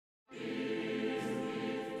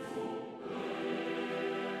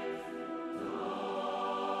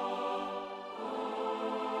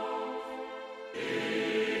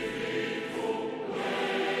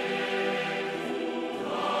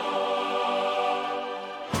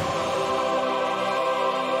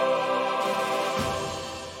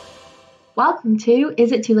Welcome to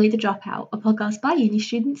Is It Too Late to Drop Out, a podcast by uni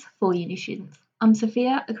students for uni students. I'm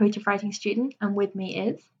Sophia, a creative writing student, and with me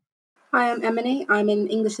is... Hi, I'm Emily. I'm an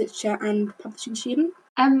English literature and publishing student.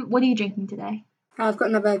 What are you drinking today? I've got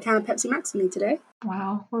another can of Pepsi Max with me today.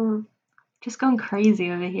 Wow, we're just going crazy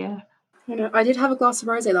over here. I did have a glass of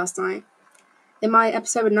rosé last night. In my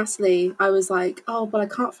episode with Natalie, I was like, but I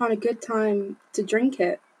can't find a good time to drink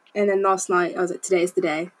it. And then last night, I was like, today is the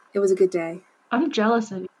day. It was a good day. I'm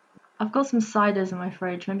jealous of you. I've got some ciders in my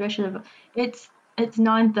fridge. Maybe I should have... It's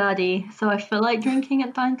 9:30, so I feel like drinking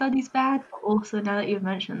at 9:30 is bad. But also, now that you've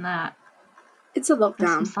mentioned that... It's a lockdown.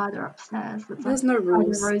 There's some cider upstairs. There's no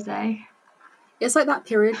rules. Rosé. It's like that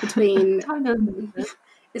period between...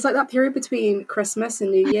 It's like that period between Christmas and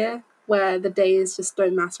New Year, where the days just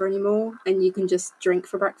don't matter anymore, and you can just drink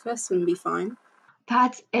for breakfast and be fine.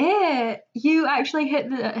 That's it. You actually hit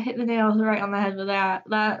the nail right on the head with that.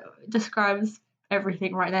 That describes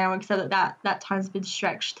everything right now, except that time's been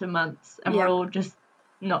stretched to months, and we're all just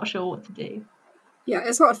not sure what to do. Yeah,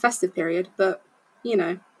 it's not a festive period, but we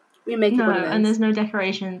make it what it is. And there's no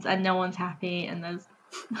decorations, and no one's happy, and there's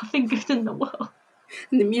nothing good in the world.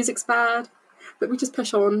 And the music's bad, but we just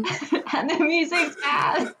push on. And the music's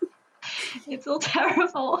bad. It's all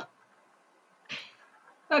terrible.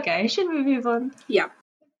 Okay, should we move on? Yeah.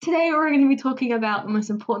 Today we're going to be talking about the most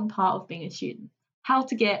important part of being a student, how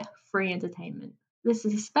to get free entertainment. This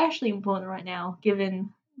is especially important right now,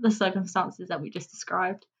 given the circumstances that we just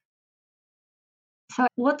described. So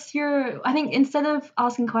I think instead of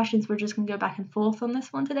asking questions, we're just going to go back and forth on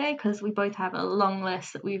this one today, because we both have a long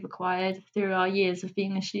list that we've acquired through our years of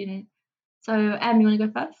being a student. So, Em, you want to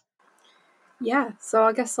go first? Yeah, so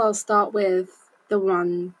I guess I'll start with the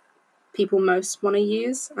one people most want to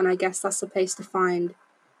use, and I guess that's the place to find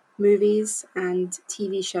movies and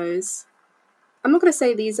TV shows. I'm not going to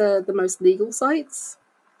say these are the most legal sites.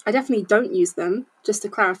 I definitely don't use them, just to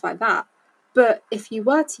clarify that. But if you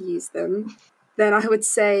were to use them, then I would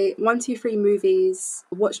say 123 Movies,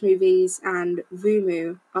 Watch Movies, and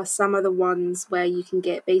Vumu are some of the ones where you can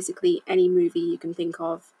get basically any movie you can think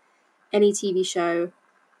of, any TV show.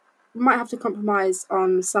 You might have to compromise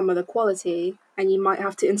on some of the quality, and you might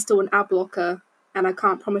have to install an ad blocker, and I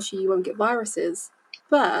can't promise you won't get viruses.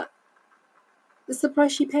 But it's the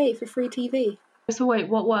price you pay for free TV. So wait,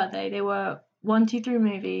 what were they? They were 123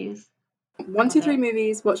 Movies. 123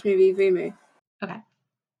 Movies, Watch Movie, Vumu. Okay.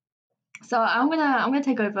 So I'm gonna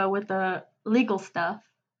take over with the legal stuff.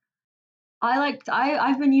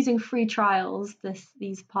 I've been using free trials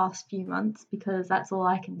these past few months because that's all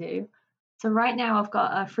I can do. So right now I've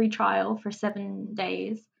got a free trial for 7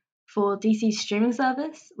 days for DC's streaming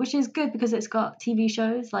service, which is good because it's got TV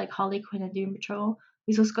shows like Harley Quinn and Doom Patrol.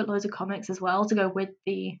 It's also got loads of comics as well to go with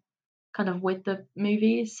the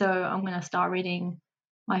movies. So I'm gonna start reading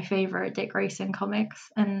my favorite Dick Grayson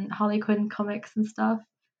comics and Harley Quinn comics and stuff.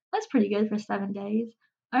 That's pretty good for 7 days.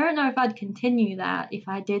 I don't know if I'd continue that if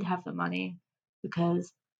I did have the money,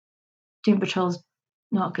 because Doom Patrol's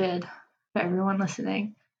not good for everyone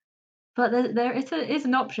listening. But there is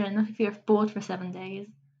an option if you're bored for 7 days.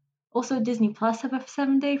 Also, Disney Plus have a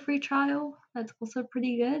 7-day free trial. That's also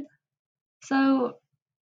pretty good. So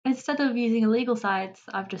instead of using illegal sites,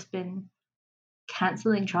 I've just been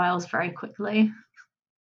cancelling trials very quickly.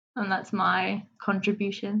 And that's my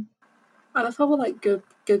contribution. I love how we're like good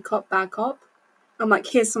cop, bad cop. I'm like,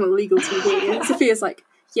 here's some illegal TV. And Sophia's like,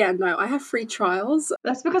 yeah, no, I have free trials.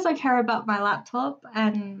 That's because I care about my laptop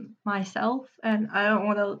and myself, and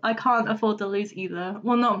I can't afford to lose either.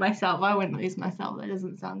 Well, not myself. I wouldn't lose myself. That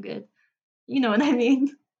doesn't sound good. You know what I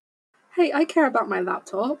mean? Hey, I care about my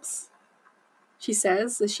laptops, she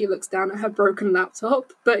says as she looks down at her broken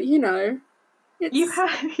laptop. But it's... You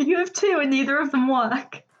have 2 and neither of them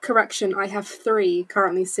work. Correction, I have 3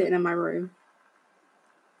 currently sitting in my room.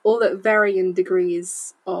 All at varying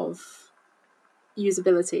degrees of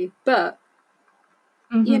usability. But,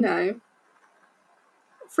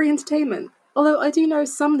 free entertainment. Although I do know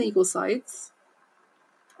some legal sites.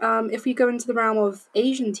 If we go into the realm of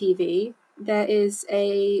Asian TV, there is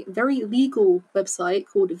a very legal website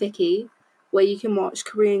called Viki, where you can watch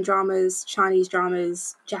Korean dramas, Chinese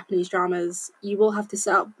dramas, Japanese dramas. You will have to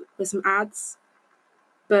set up with some ads.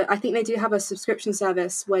 But I think they do have a subscription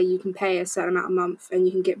service where you can pay a certain amount a month and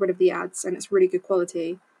you can get rid of the ads, and it's really good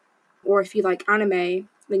quality. Or if you like anime,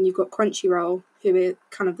 then you've got Crunchyroll, who is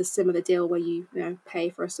kind of the similar deal where you pay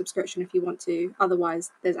for a subscription if you want to.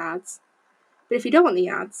 Otherwise, there's ads. But if you don't want the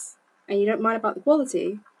ads and you don't mind about the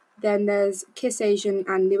quality, then there's Kiss Asian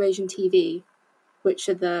and New Asian TV, which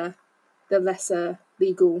are the lesser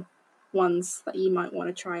legal ones that you might want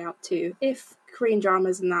to try out too, if Korean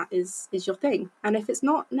dramas and that is your thing. And if it's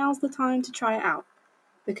not, now's the time to try it out,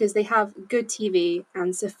 because they have good TV,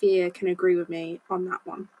 and Sophia can agree with me on that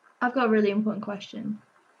one. I've got a really important question.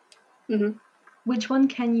 Mm-hmm. Which one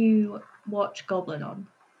can you watch Goblin on?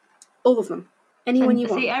 All of them. Anyone you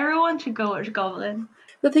want. See, everyone should go watch Goblin.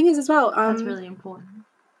 The thing is as well, That's really important.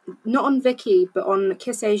 Not on Viki, but on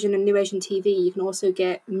Kiss Asian and New Asian TV, you can also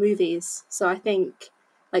get movies. So I think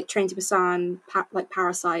like Train to Busan, like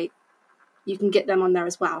Parasite, you can get them on there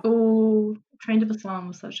as well. Oh, Train to Busan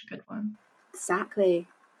was such a good one. Exactly.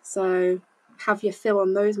 So have your fill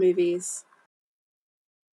on those movies.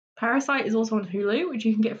 Parasite is also on Hulu, which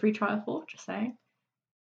you can get a free trial for, just saying.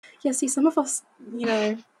 Yeah, see, some of us,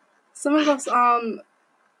 some of us aren't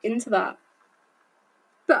into that.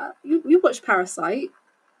 But we watched Parasite,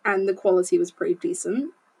 and the quality was pretty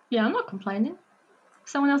decent. Yeah, I'm not complaining.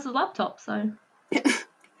 Someone else's laptop, so.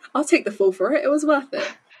 I'll take the fall for it. It was worth it.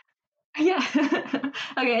 Yeah.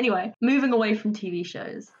 Okay, anyway, moving away from TV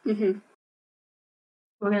shows. Mm-hmm.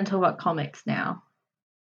 We're going to talk about comics now.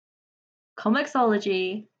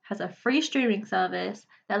 Comixology has a free streaming service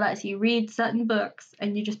that lets you read certain books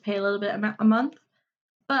and you just pay a little bit a month.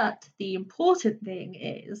 But the important thing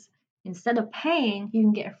is, instead of paying, you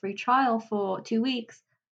can get a free trial for 2 weeks,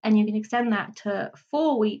 and you can extend that to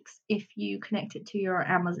 4 weeks if you connect it to your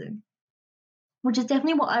Amazon, which is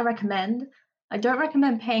definitely what I recommend. I don't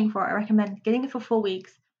recommend paying for it. I recommend getting it for 4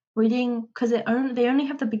 weeks, reading, because they only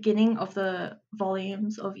have the beginning of the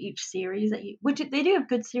volumes of each series which they do have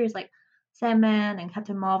good series like Sandman and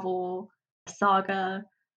Captain Marvel, Saga,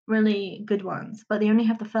 really good ones, but they only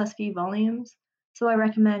have the first few volumes. So I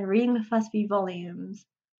recommend reading the first few volumes,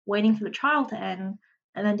 waiting for the trial to end,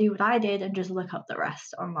 and then do what I did and just look up the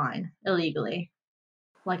rest online illegally,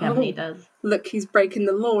 like Emily does. Look, he's breaking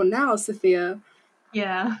the law now, Sophia.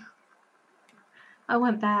 Yeah. I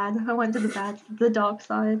went bad. I went to the dark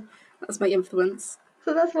side. That's my influence.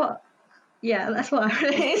 So that's what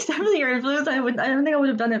it's definitely your influence. I don't think I would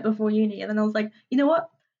have done it before uni. And then I was like, you know what?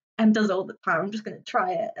 Em does it all the time. I'm just going to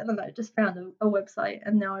try it. And then I just found a website,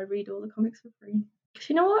 and now I read all the comics for free. Because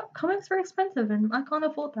you know what? Comics are expensive, and I can't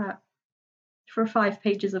afford that for 5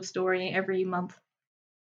 pages of story every month.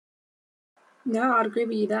 No, I'd agree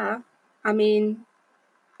with you there. I mean,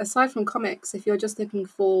 aside from comics, if you're just looking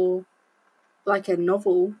for like a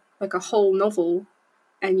novel, like a whole novel,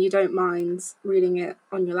 and you don't mind reading it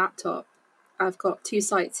on your laptop, I've got 2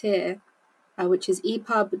 sites here, which is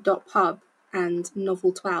epub.pub and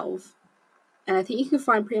Novel 12. And I think you can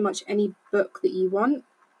find pretty much any book that you want.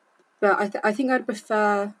 But I think I'd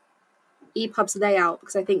prefer EPUB's layout,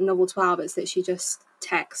 because I think Novel 12 is literally just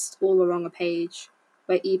text all along a page,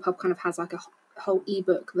 where EPUB kind of has like a whole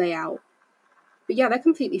ebook layout. But yeah, they're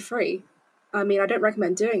completely free. I mean, I don't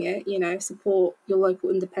recommend doing it, support your local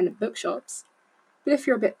independent bookshops. But if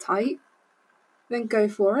you're a bit tight, then go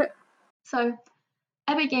for it. So,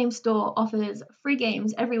 Epic Games Store offers free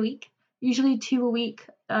games every week, usually 2 a week.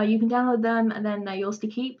 You can download them, and then they're yours to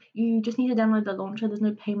keep. You just need to download the launcher. There's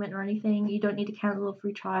no payment or anything. You don't need to cancel a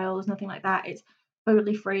free trial. There's nothing like that. It's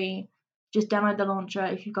totally free. Just download the launcher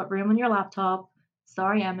if you've got room on your laptop.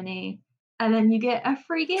 Sorry, Emily. And then you get a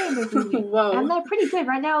free game every week. Whoa. And they're pretty good.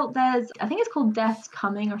 Right now, I think it's called Death's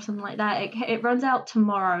Coming or something like that. It runs out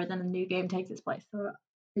tomorrow, then a new game takes its place. So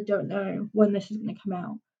I don't know when this is going to come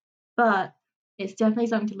out. But it's definitely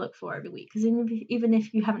something to look for every week, because even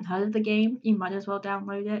if you haven't heard of the game, you might as well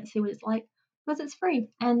download it, see what it's like, because it's free.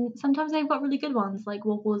 And sometimes they've got really good ones like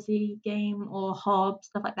World War Z game or Hob,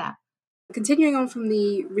 stuff like that. Continuing on from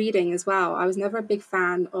the reading as well, I was never a big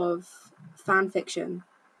fan of fan fiction,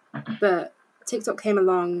 but TikTok came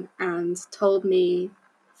along and told me,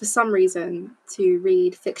 for some reason, to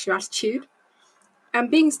read Fix Your Attitude. And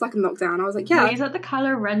being stuck in lockdown, I was like, yeah. Wait, is that the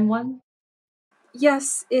Kylo Ren one?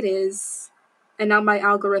 Yes, it is. And now my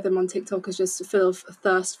algorithm on TikTok is just full of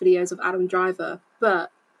thirst videos of Adam Driver.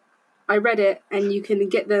 But I read it, and you can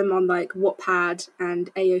get them on like Wattpad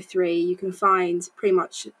and AO3. You can find pretty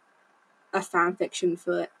much a fan fiction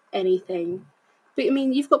for anything. But I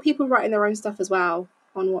mean, you've got people writing their own stuff as well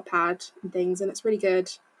on Wattpad and things, and it's really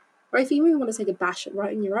good. Or if you even want to take a bash at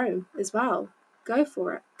writing your own as well, go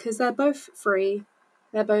for it, because they're both free.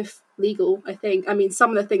 They're both legal, I think. I mean, some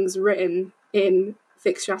of the things written in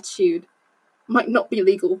Fix Your Attitude might not be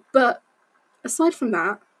legal, but aside from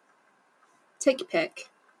that, take your pick.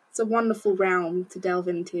 It's a wonderful realm to delve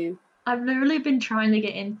into. I've literally been trying to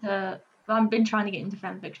get into fan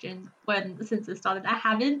fiction since it started. I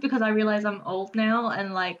haven't, because I realize I'm old now,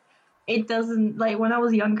 and like it doesn't, like when I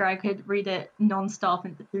was younger I could read it non-stop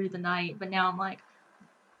and through the night, but now I'm like,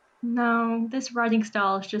 No, this writing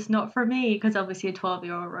style is just not for me because obviously a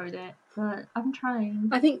 12-year-old wrote it, but I'm trying.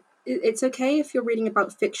 I think it's okay if you're reading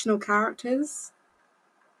about fictional characters.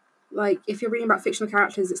 Like, if you're reading about fictional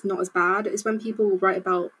characters, it's not as bad. It's when people write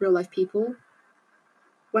about real life people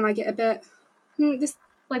when I get a bit, this,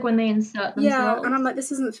 Like when they insert yeah, themselves. and I'm like,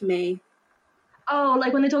 this isn't for me. Oh,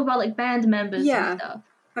 like when they talk about like band members Yeah. and stuff.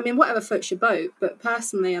 I mean, whatever floats your boat, but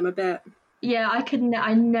personally, I'm a bit. Yeah,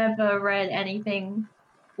 I never read anything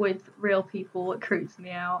with real people. It creeps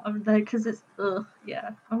me out. I'm like, because it's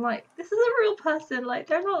yeah. I'm like, this is a real person. Like,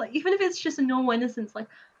 they're not like, even if it's just a normal innocence. Like,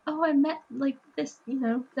 oh, I met like this.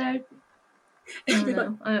 They're. I don't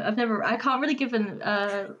know. I can't really give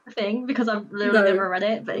a thing because I've literally never read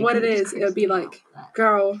it. But what it is, it would be like,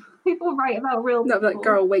 girl. People write about real people. Like,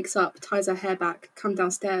 girl wakes up, ties her hair back, come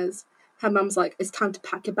downstairs. Her mum's like, it's time to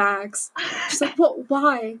pack your bags. She's like, what?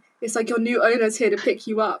 Why? It's like, your new owner's here to pick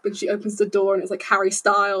you up. And she opens the door and it's like Harry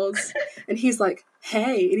Styles. And he's like,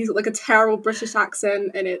 hey. And he's got like a terrible British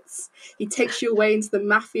accent. And he takes you away into the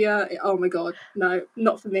mafia. Oh my God. No,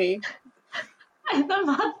 not for me. The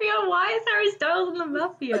mafia? Why is Harry Styles in the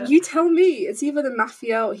mafia? You tell me. It's either the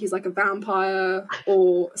mafia or he's like a vampire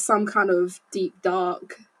or some kind of deep,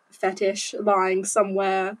 dark fetish lying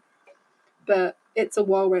somewhere. But it's a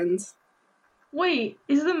whirlwind. Wait,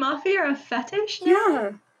 is the mafia a fetish now?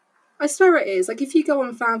 Yeah. I swear it is. Like, if you go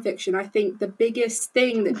on fanfiction, I think the biggest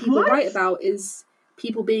thing that people write about is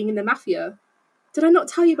people being in the mafia. Did I not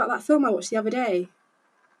tell you about that film I watched the other day?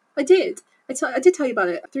 I did. I did tell you about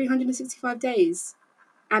it. 365 Days.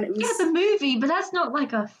 And it was... Yeah, the movie, but that's not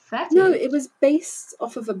like a fetish. No, it was based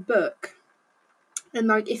off of a book. And,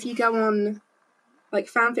 like, if you go on, like,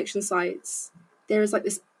 fanfiction sites, there is, like,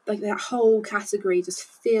 this... like, that whole category just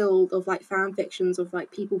filled of, like, fanfictions of,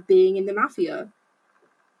 like, people being in the mafia.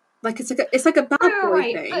 Like, it's like a bad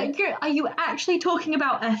boy thing. But are you actually talking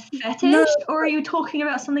about a fetish, or are you talking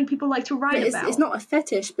about something people like to write about? It's not a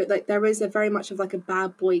fetish, but like there is a very much of like a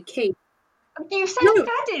bad boy kink. You said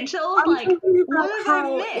fetish. So I was like, what have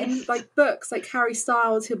I missed? In like books, like Harry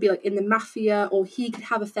Styles, he'll be like in the mafia, or he could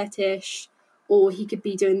have a fetish, or he could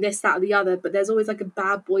be doing this, that, or the other. But there's always like a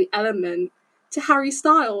bad boy element to Harry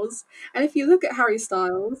Styles. And if you look at Harry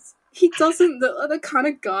Styles, he doesn't look like the kind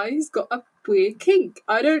of guy who's got a weird kink.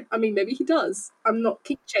 I mean, maybe he does. I'm not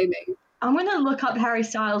kink shaming. I'm gonna look up Harry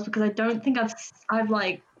Styles because I don't think I've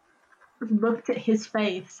like looked at his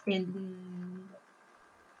face in,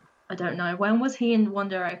 I don't know, when was he in One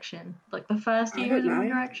Direction? Like the first year of One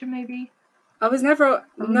Direction, maybe? I was never.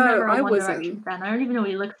 I wasn't. Fan. I don't even know what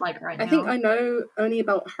he looks like right now. I think I know only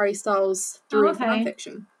about Harry Styles through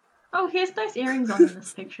fanfiction. Oh, he has nice earrings on in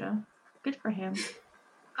this picture. Good for him.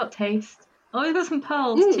 Got taste. Oh, he's got some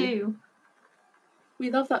pearls too. We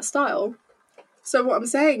love that style. So what I'm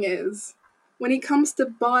saying is, when he comes to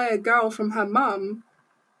buy a girl from her mum,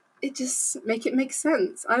 it just makes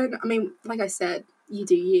sense. I mean, like I said, you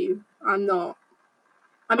do you. I'm not.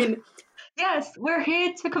 I mean... Yes, we're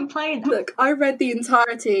here to complain. Look, I read the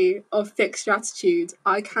entirety of Fixed Attitude.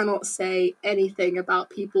 I cannot say anything about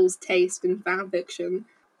people's taste in fanfiction.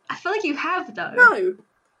 I feel like you have, though. No.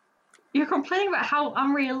 You're complaining about how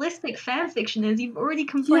unrealistic fanfiction is. You've already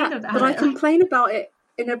complained about it. But I complain about it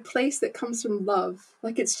in a place that comes from love.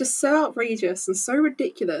 Like, it's just so outrageous and so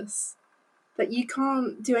ridiculous that you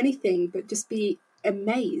can't do anything but just be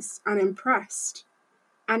amazed and impressed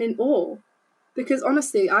and in awe. Because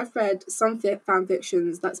honestly, I've read some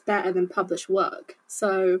fanfictions that's better than published work.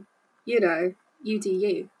 So, you do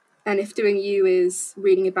you. And if doing you is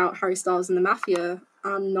reading about Harry Styles and the Mafia,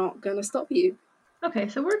 I'm not going to stop you. Okay,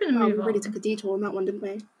 so we're going to move on. We really took a detour on that one, didn't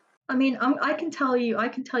we? I mean, I can tell you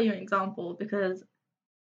an example because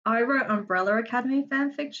I wrote Umbrella Academy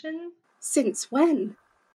fanfiction. Since when?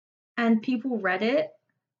 And people read it,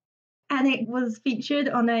 and it was featured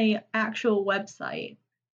on a actual website,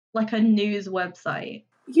 like a news website.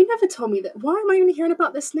 You never told me that. Why am I only hearing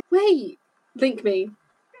about this now? Wait, link me.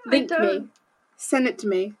 Send it to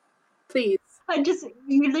me, please.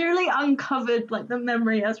 You literally uncovered like the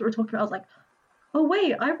memory as we were talking about. I was like, oh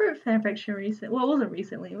wait, I wrote fanfiction recently. Well, it wasn't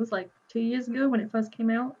recently. It was like 2 years ago when it first came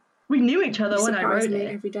out. We knew each other when I wrote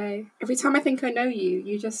it. Every day. Every time I think I know you,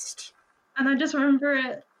 you just... And I just remember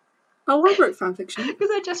it. Oh, I wrote fanfiction. Because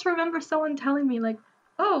I just remember someone telling me like,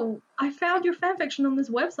 oh, I found your fanfiction on this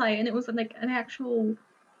website, and it was like an actual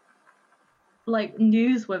like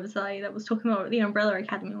news website that was talking about the Umbrella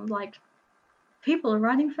Academy. It was like, people are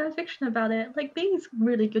writing fanfiction about it, like these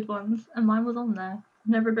really good ones, and mine was on there.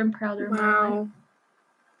 I've never been prouder of my life.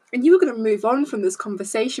 And you were going to move on from this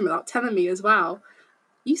conversation without telling me as well.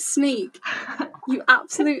 You sneak. You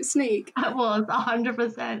absolute sneak. I was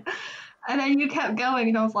 100%. And then you kept going,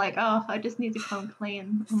 and I was like, oh, I just need to come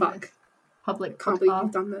clean on Fuck. this public Can't believe you've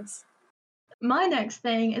podcast. done this. My next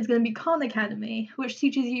thing is going to be Khan Academy, which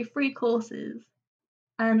teaches you free courses.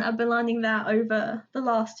 And I've been learning that over the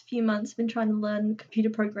last few months. Been trying to learn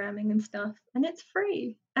computer programming and stuff, and it's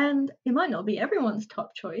free. And it might not be everyone's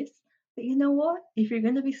top choice, but you know what? If you're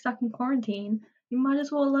going to be stuck in quarantine, you might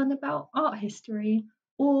as well learn about art history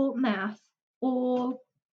or math or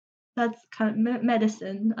that's kind of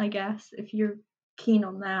medicine, I guess, if you're keen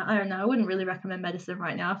on that. I don't know. I wouldn't really recommend medicine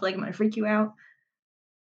right now. I feel like it might freak you out.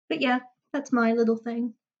 But yeah, that's my little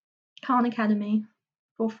thing. Khan Academy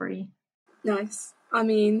for free. Nice. I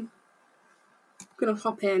mean, I'm going to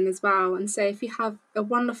hop in as well and say if you have a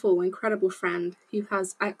wonderful, incredible friend who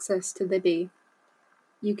has access to Libby,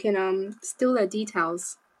 you can steal their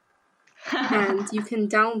details and you can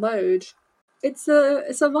download. It's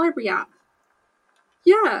a library app.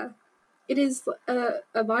 Yeah, it is a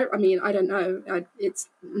library. I mean, I don't know. It's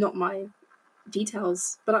not my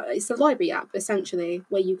details, but it's a library app essentially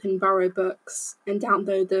where you can borrow books and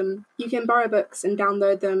download them. You can borrow books and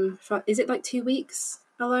download them for, is it like 2 weeks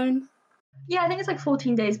alone? Yeah, I think it's like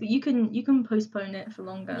 14 days, but you can postpone it for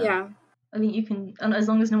longer. Yeah. I think you can, and as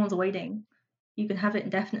long as no one's waiting, you can have it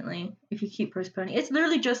indefinitely if you keep postponing. It's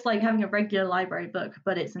literally just like having a regular library book,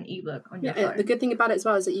 but it's an ebook on your phone. The good thing about it as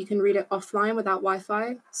well is that you can read it offline without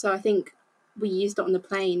Wi-Fi. So I think we used it on the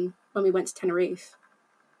plane when we went to Tenerife,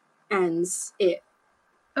 and it.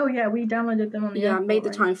 Oh yeah, we downloaded them on the airport, made the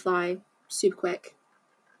right? time fly super quick,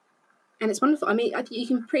 and it's wonderful. I mean, you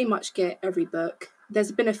can pretty much get every book.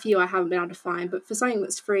 There's been a few I haven't been able to find, but for something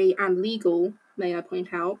that's free and legal, may I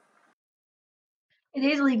point out, it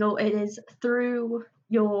is legal. It is through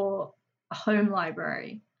your home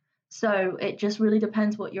library. So it just really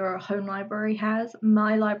depends what your home library has.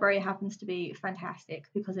 My library happens to be fantastic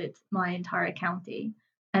because it's my entire county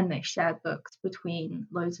and they share books between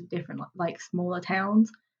loads of different like smaller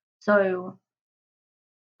towns. So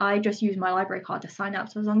I just use my library card to sign up.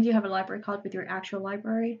 So as long as you have a library card with your actual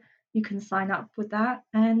library, you can sign up with that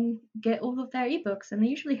and get all of their ebooks, and they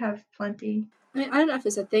usually have plenty. I mean, I don't know if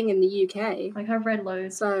it's a thing in the UK. Like I've read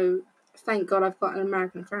loads. So thank God I've got an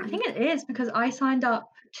American friend. I think it is because I signed up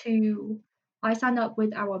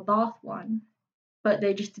with our Bath one, but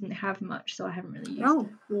they just didn't have much, so I haven't really used it.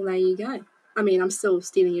 Well, there you go. I mean, I'm still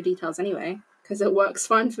stealing your details anyway because it works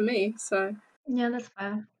fine for me. So yeah, that's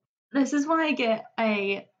fair. This is when I get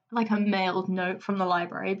a mailed note from the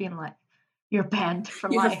library being like, "You're banned for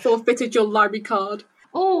life. You have forfeited your library card."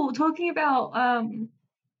 Oh, talking about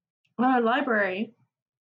library.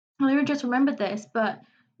 I even just remembered this, but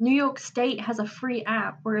New York State has a free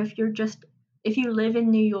app where if you live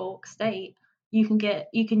in New York State, you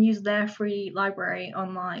can use their free library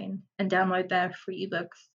online and download their free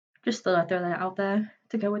ebooks. Just thought I'd throw that out there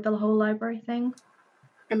to go with the whole library thing.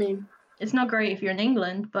 I mean, it's not great if you're in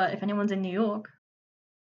England, but if anyone's in New York.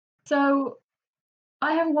 So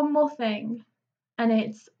I have one more thing, and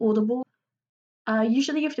it's Audible.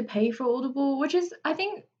 Usually you have to pay for Audible, which is, I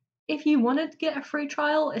think, if you wanted to get a free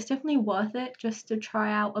trial, it's definitely worth it just to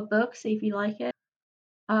try out a book, see if you like it.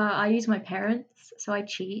 I use my parents, so I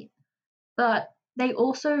cheat. But they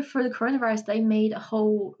also, for the coronavirus, they made a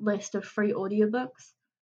whole list of free audiobooks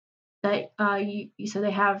that so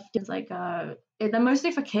they have things like they're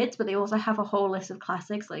mostly for kids, but they also have a whole list of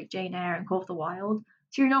classics like Jane Eyre and Call of the Wild.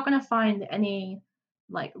 So you're not going to find any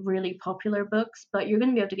like really popular books, but you're going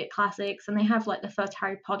to be able to get classics, and they have like the first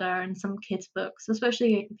Harry Potter and some kids books.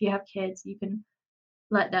 Especially if you have kids, you can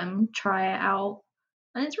let them try it out,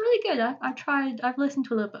 and it's really good. I've listened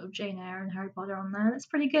to a little bit of Jane Eyre and Harry Potter on there. It's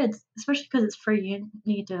pretty good, especially because it's free. You don't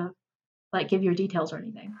need to like give your details or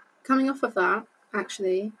anything. Coming off of that,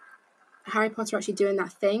 actually, Harry Potter actually doing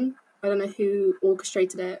that thing. I don't know who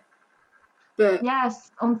orchestrated it, but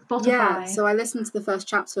yes, on Spotify. Yeah, so I listened to the first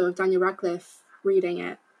chapter of Daniel Radcliffe reading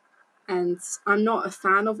it, and I'm not a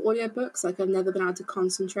fan of audiobooks. Like, I've never been able to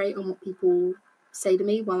concentrate on what people say to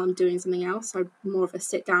me while I'm doing something else. I'm more of a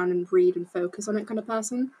sit down and read and focus on it kind of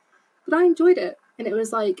person. But I enjoyed it, and it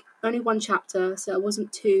was like only one chapter, so it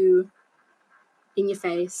wasn't too in your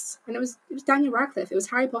face. And it was Daniel Radcliffe. It was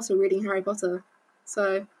Harry Potter reading Harry Potter.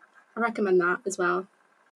 So I recommend that as well.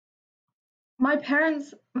 My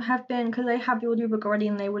parents have been, because they have the audiobook already,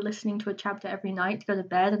 and they were listening to a chapter every night to go to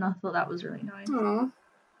bed, and I thought that was really nice. Aww.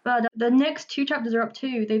 But the next 2 chapters are up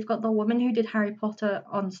too. They've got the woman who did Harry Potter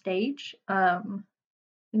on stage. Her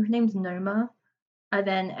name's Noma. And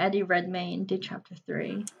then Eddie Redmayne did chapter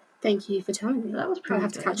 3. Thank you for telling me. So that was pretty I'll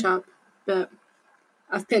have good. to catch up, but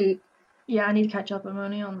I've been... Yeah, I need to catch up. I'm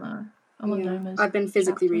only on the Noma's I've been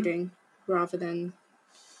physically chapter. reading rather than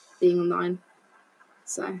being online.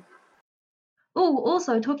 So Oh,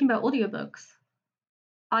 also talking about audiobooks,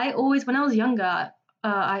 when I was younger,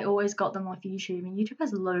 I always got them off YouTube, and YouTube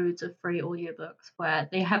has loads of free audiobooks where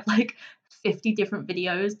they have like 50 different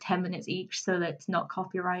videos, 10 minutes each, so that it's not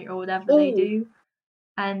copyright or whatever they Oh, do.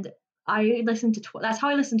 And I listened to that's how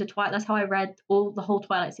I listened to Twilight. That's how I read the whole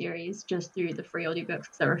Twilight series, just through the free audiobooks,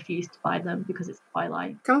 because I refused to buy them because it's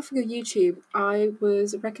Twilight. come off of YouTube, I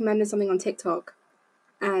was recommended something on TikTok,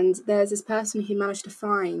 and there's this person who managed to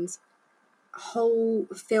find whole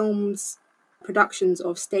films, productions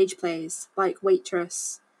of stage plays like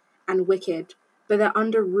Waitress and Wicked, but they're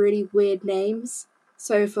under really weird names.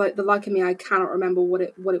 So for like the like of me, I cannot remember what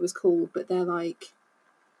it was called, but they're like,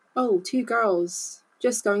 oh, two girls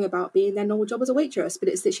just going about being their normal job as a waitress, but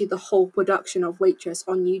it's literally the whole production of Waitress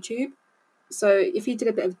on YouTube. So if you did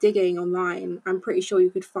a bit of digging online, I'm pretty sure you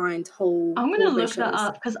could find whole I'm gonna Broadway look that shows.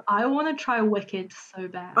 up because I want to try Wicked so I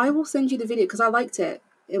bad. will send you the video because I liked it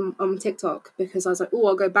on TikTok because I was like, oh,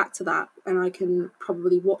 I'll go back to that and I can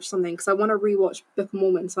probably watch something because I want to rewatch Book of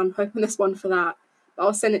Mormon, so I'm hoping this one for that. But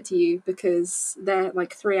I'll send it to you because they're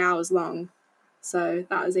like 3 hours long. So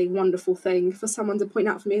that is a wonderful thing for someone to point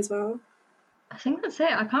out for me as well. I think that's it.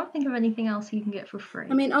 I can't think of anything else you can get for free.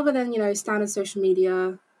 I mean, other than, standard social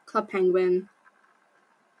media, Club Penguin,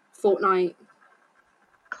 Fortnite.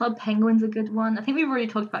 Club Penguin's a good one. I think we've already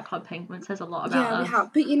talked about Club Penguin. It says a lot about Yeah, we us.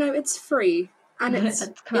 have. But, it's free and It's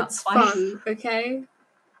come out it's twice. fun, okay?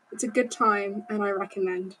 It's a good time and I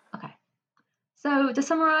recommend. Okay. So to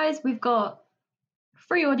summarize, we've got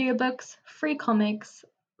free audiobooks, free comics,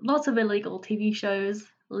 lots of illegal TV shows,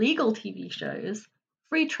 legal TV shows,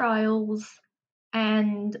 free trials,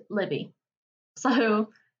 and Libby. So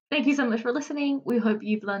thank you so much for listening. We hope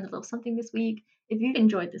you've learned a little something this week. If you've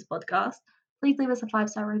enjoyed this podcast, please leave us a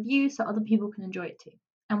 5-star review so other people can enjoy it too.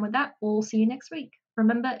 And with that, we'll see you next week.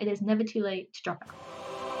 Remember, it is never too late to drop out.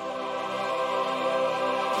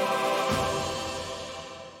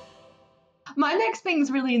 My next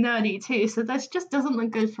thing's really nerdy too, so this just doesn't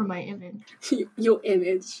look good for my image. Your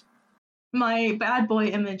image. My bad boy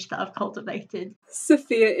image that I've cultivated.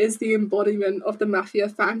 Sophia is the embodiment of the Mafia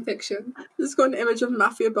fan fiction. Just got an image of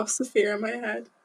Mafia boss Sophia in my head.